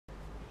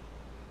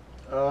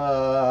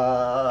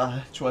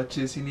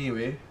Cuaca sini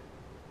weh.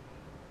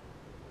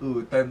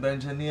 Time-time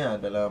macam ni lah,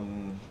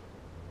 dalam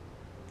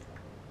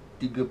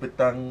 3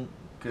 petang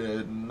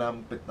ke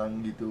 6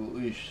 petang gitu.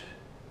 Uish,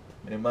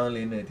 memang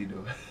lena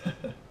tidur.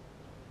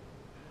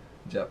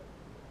 Jap,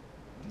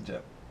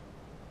 jap.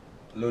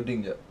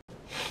 Loading jap.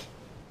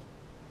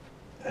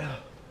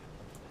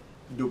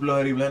 20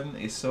 hari bulan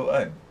esok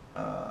kan.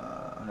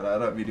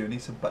 Harap-harap video ni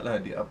sempatlah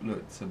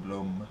di-upload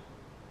sebelum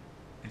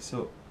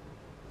esok.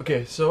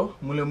 Okay, so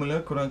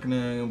mula-mula korang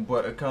kena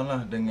buat account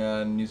lah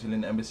dengan New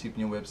Zealand Embassy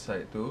punya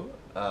website tu.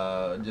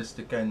 Just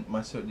tekan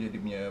masuk je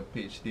dia punya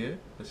page dia.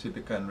 Lepas tu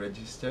tekan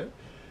register.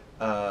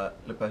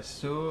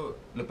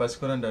 Lepas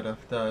korang dah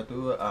daftar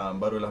tu,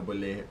 barulah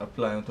boleh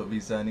apply untuk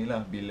visa ni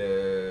lah bila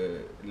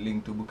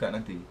link tu buka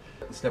nanti.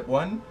 Step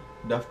 1,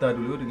 daftar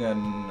dulu dengan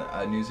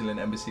New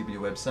Zealand Embassy punya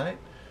website.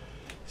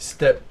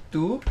 Step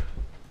 2,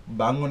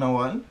 bangun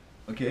awal.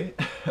 Okay,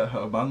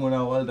 bangun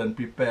awal dan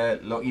prepare,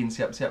 login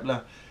siap-siap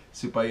lah,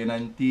 supaya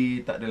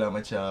nanti tak adalah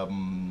macam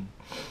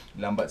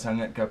lambat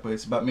sangat ke apa.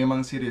 Sebab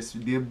memang serius,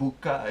 dia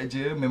buka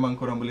aje memang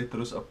korang boleh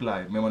terus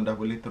apply. Memang dah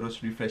boleh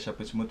terus refresh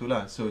apa semua tu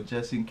lah. So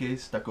just in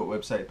case takut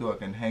website tu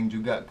akan hang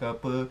juga ke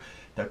apa,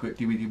 takut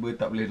tiba-tiba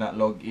tak boleh nak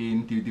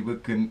login, tiba-tiba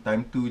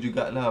time tu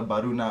jugalah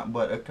baru nak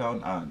buat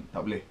account,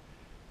 tak boleh.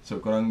 So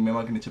korang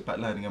memang kena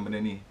cepat lah dengan benda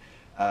ni.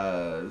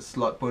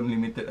 Slot pun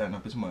limited kan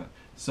apa semua.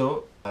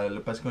 So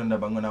lepas korang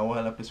dah bangun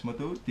awal apa semua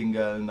tu,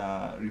 tinggal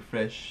nak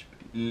refresh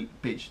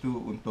page tu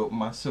untuk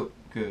masuk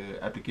ke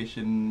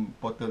application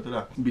portal tu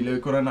lah. Bila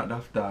korang nak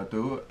daftar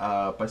tu,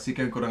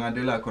 pastikan korang ada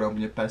lah korang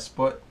punya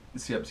passport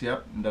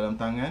siap-siap dalam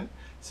tangan.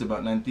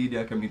 Sebab nanti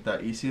dia akan minta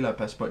isilah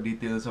passport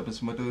details apa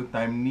semua tu.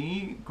 Time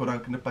ni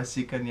korang kena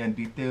pastikan yang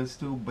details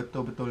tu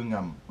betul-betul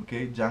ngam.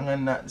 Okay,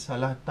 jangan nak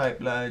salah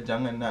type lah,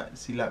 jangan nak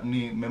silap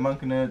ni.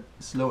 Memang kena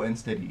slow and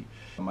steady.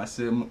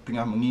 Masa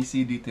tengah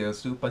mengisi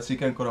details tu,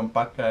 pastikan korang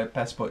pakai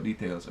passport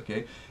details.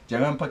 Okay,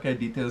 jangan pakai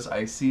details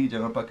IC,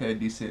 jangan pakai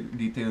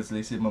details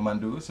lesen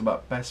memandu.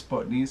 Sebab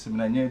passport ni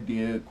sebenarnya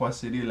dia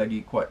kuasa dia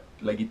lagi kuat,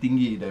 lagi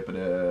tinggi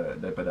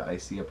daripada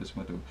IC apa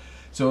semua tu.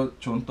 So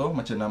contoh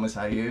macam nama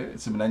saya,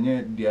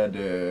 sebenarnya dia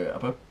ada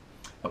apa,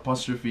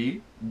 apostrophe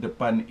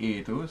depan A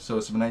tu.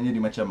 So sebenarnya dia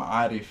macam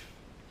Arif.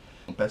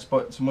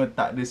 Passport semua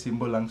tak ada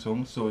simbol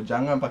langsung, so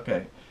jangan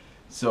pakai.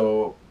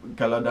 So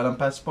kalau dalam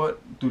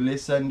passport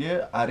tulisan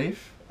dia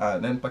Arif,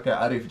 dan pakai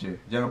Arif je.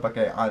 Jangan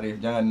pakai Arif,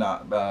 jangan nak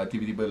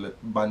tiba-tiba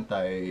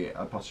bantai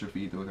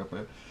apostrophe tu ke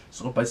apa.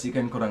 So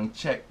pastikan korang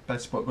check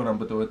passport korang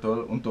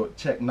betul-betul untuk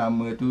check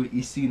nama tu,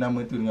 isi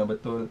nama tu dengan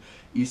betul,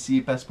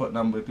 isi passport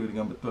number tu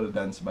dengan betul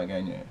dan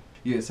sebagainya.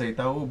 Ya, saya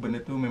tahu benda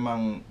tu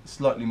memang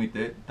slot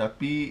limited,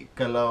 tapi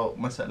kalau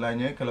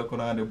masalahnya kalau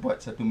korang ada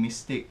buat satu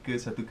mistake ke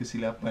satu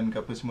kesilapan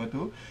ke apa semua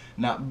tu,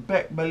 nak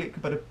back balik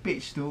kepada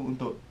page tu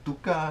untuk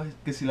tukar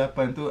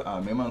kesilapan tu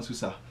memang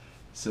susah.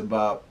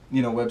 Sebab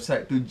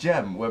website tu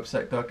jam,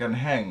 website tu akan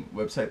hang,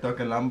 website tu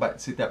akan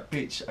lambat. Setiap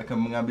page akan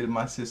mengambil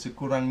masa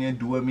sekurangnya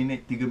 2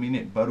 minit, 3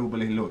 minit baru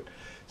boleh load.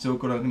 So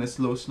korang kena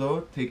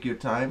slow-slow, take your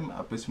time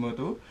apa semua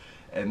tu.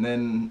 And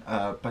then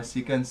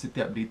pastikan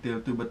setiap detail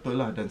tu betul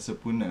lah dan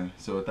sempurna.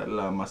 So tak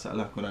adalah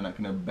masalah korang nak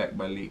kena back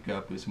balik ke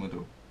apa semua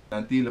tu.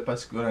 Nanti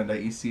lepas korang dah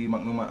isi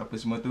maklumat apa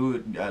semua tu,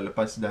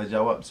 lepas dah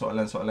jawab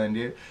soalan-soalan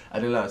dia,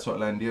 adalah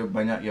soalan dia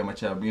banyak yang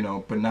macam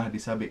pernah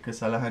disabit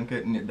kesalahan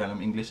ke,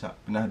 dalam English lah,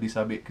 pernah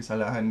disabit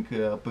kesalahan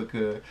ke apa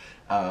ke,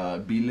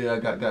 bila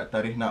agak-agak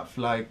tarikh nak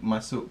fly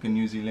masuk ke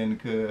New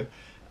Zealand ke,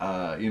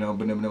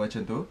 benda-benda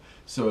macam tu.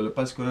 So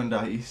lepas korang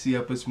dah isi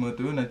apa semua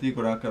tu, nanti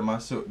korang akan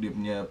masuk dia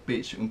punya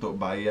page untuk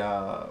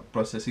bayar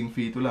processing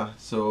fee tu lah.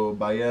 So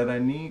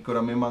bayaran ni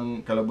korang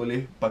memang kalau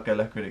boleh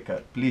pakailah credit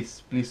card.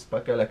 Please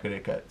pakailah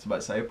credit card.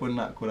 Sebab saya pun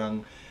nak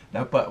korang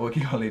dapat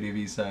working holiday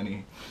visa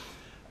ni.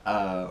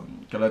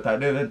 Kalau tak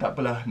ada dan tak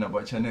apalah, nak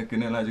buat macam mana,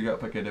 kenalah juga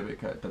pakai debit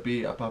card.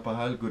 Tapi apa-apa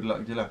hal, good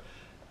luck je lah.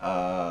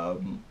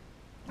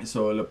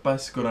 So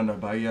lepas korang dah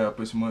bayar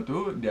apa semua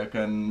tu, dia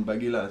akan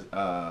bagilah,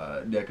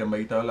 dia akan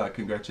bagi tahu lah,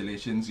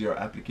 congratulations, your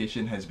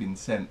application has been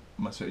sent.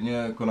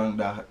 Maksudnya korang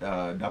dah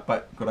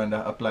dapat, korang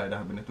dah apply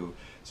dah benda tu.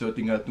 So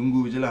tinggal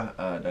tunggu je lah,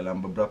 dalam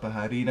beberapa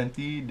hari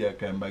nanti dia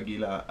akan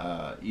bagilah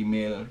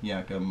email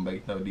yang akan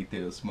bagi tahu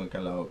detail semua.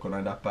 Kalau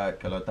korang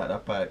dapat, kalau tak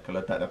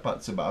dapat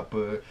sebab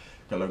apa.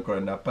 Kalau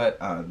korang dapat,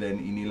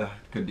 then inilah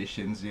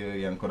conditions dia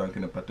yang korang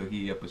kena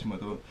patuhi apa semua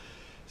tu.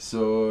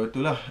 So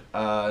itulah,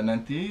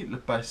 nanti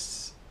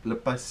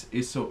lepas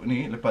esok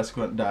ni, lepas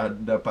korang dah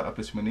dapat apa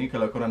semua ni,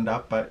 kalau korang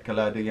dapat,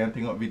 kalau ada yang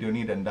tengok video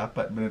ni dan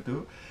dapat benda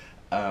tu,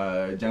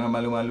 jangan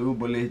malu-malu,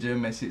 boleh je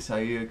message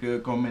saya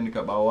ke, komen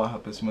dekat bawah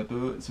apa semua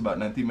tu. Sebab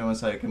nanti memang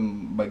saya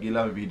akan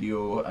bagilah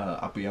video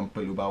apa yang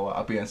perlu bawa,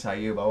 apa yang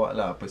saya bawa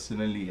lah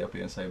personally, apa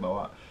yang saya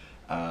bawa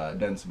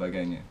dan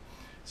sebagainya.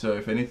 So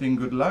if anything,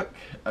 good luck.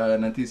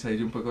 Nanti saya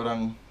jumpa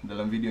korang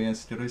dalam video yang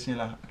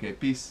seterusnya lah. Okay,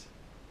 peace.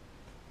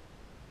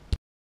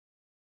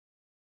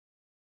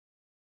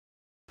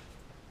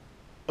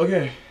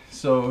 Okay,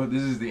 so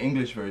this is the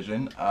English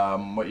version.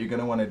 What you're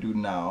going to want to do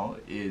now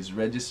is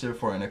register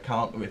for an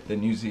account with the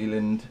New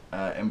Zealand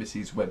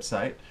Embassy's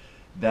website.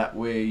 That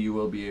way you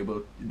will be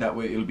able, that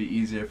way it'll be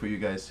easier for you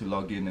guys to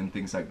log in and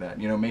things like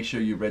that. You know, make sure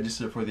you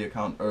register for the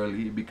account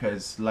early,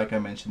 because like I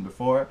mentioned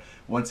before,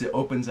 once it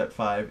opens at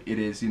 5, it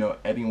is, you know,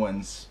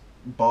 anyone's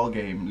ball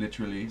game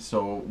literally.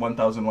 So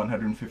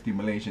 1,150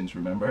 Malaysians,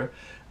 remember,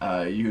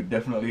 you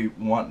definitely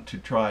want to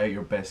try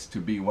your best to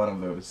be one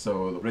of those.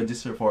 So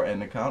register for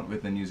an account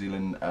with the New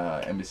Zealand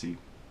embassy.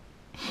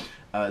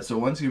 So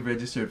once you've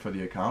registered for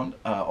the account,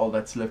 all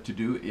that's left to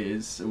do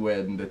is,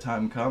 when the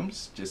time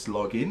comes, just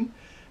log in,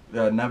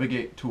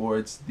 navigate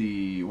towards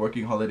the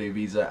working holiday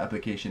visa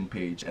application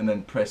page, and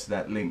then press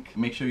that link.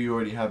 Make sure you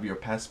already have your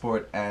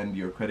passport and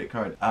your credit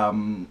card.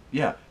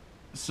 Yeah.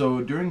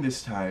 So during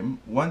this time,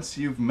 once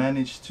you've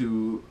managed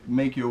to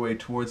make your way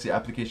towards the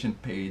application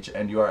page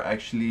and you are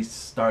actually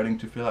starting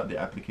to fill out the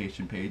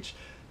application page,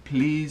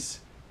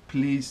 please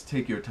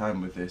take your time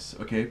with this,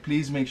 okay?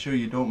 Please make sure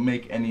you don't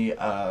make any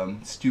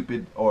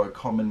stupid or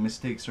common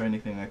mistakes or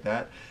anything like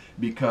that,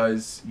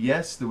 because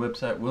yes, the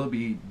website will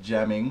be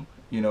jamming,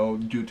 you know,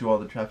 due to all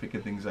the traffic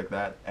and things like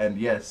that, and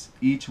yes,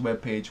 each web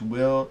page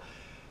will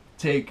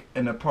take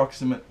an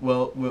approximate,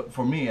 well,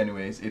 for me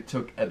anyways, it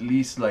took at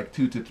least like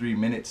 2 to 3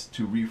 minutes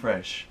to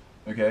refresh,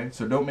 okay?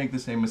 So don't make the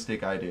same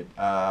mistake I did,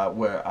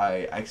 where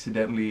I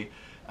accidentally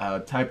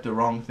typed the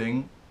wrong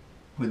thing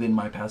within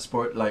my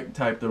passport, like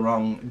typed the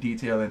wrong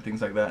detail and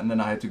things like that, and then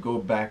I had to go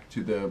back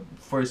to the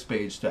first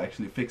page to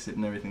actually fix it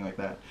and everything like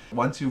that.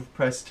 Once you've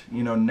pressed,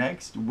 you know,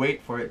 next,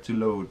 wait for it to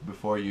load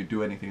before you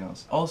do anything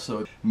else.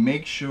 Also,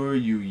 make sure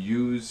you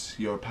use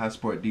your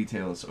passport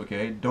details,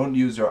 okay? Don't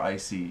use your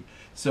IC.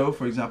 So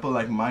for example,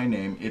 like my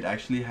name, it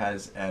actually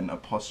has an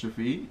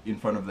apostrophe in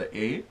front of the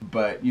A,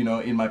 but you know,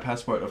 in my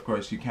passport, of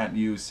course, you can't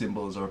use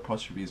symbols or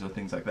apostrophes or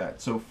things like that.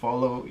 So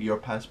follow your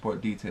passport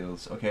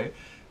details, okay?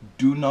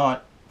 Do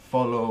not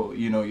follow,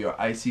 you know, your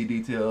IC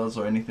details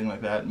or anything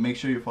like that. Make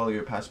sure you follow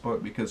your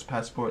passport, because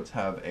passports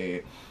have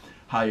a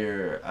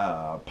higher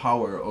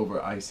power over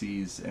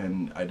ICs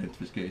and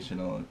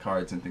identificational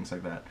cards and things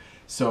like that.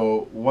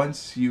 So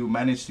once you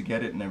manage to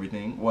get it and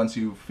everything, once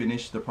you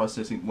finish the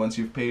processing, once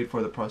you've paid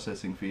for the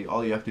processing fee,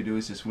 all you have to do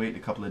is just wait a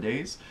couple of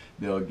days.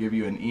 They'll give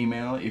you an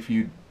email. If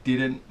you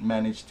didn't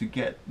manage to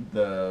get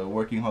the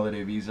working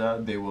holiday visa,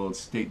 they will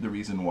state the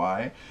reason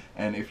why.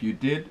 And if you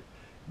did,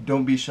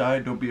 don't be shy,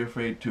 don't be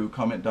afraid to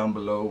comment down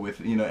below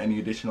with, you know, any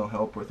additional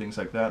help or things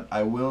like that.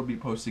 I will be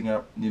posting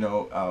up, you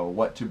know,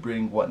 what to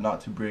bring, what not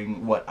to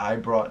bring, what I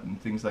brought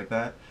and things like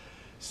that.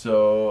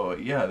 So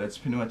yeah, that's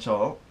pretty much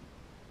all.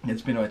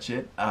 It's pretty much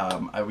it.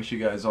 I wish you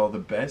guys all the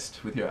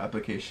best with your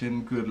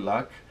application. Good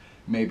luck.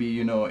 Maybe,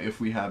 you know,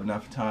 if we have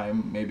enough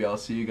time, maybe I'll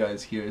see you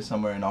guys here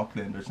somewhere in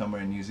Auckland or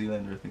somewhere in New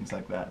Zealand or things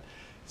like that.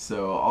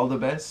 So all the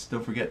best.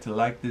 Don't forget to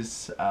like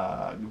this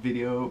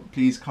video.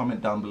 Please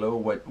comment down below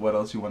what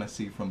else you want to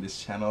see from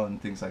this channel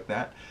and things like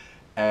that.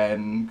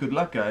 And good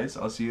luck, guys.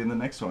 I'll see you in the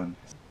next one.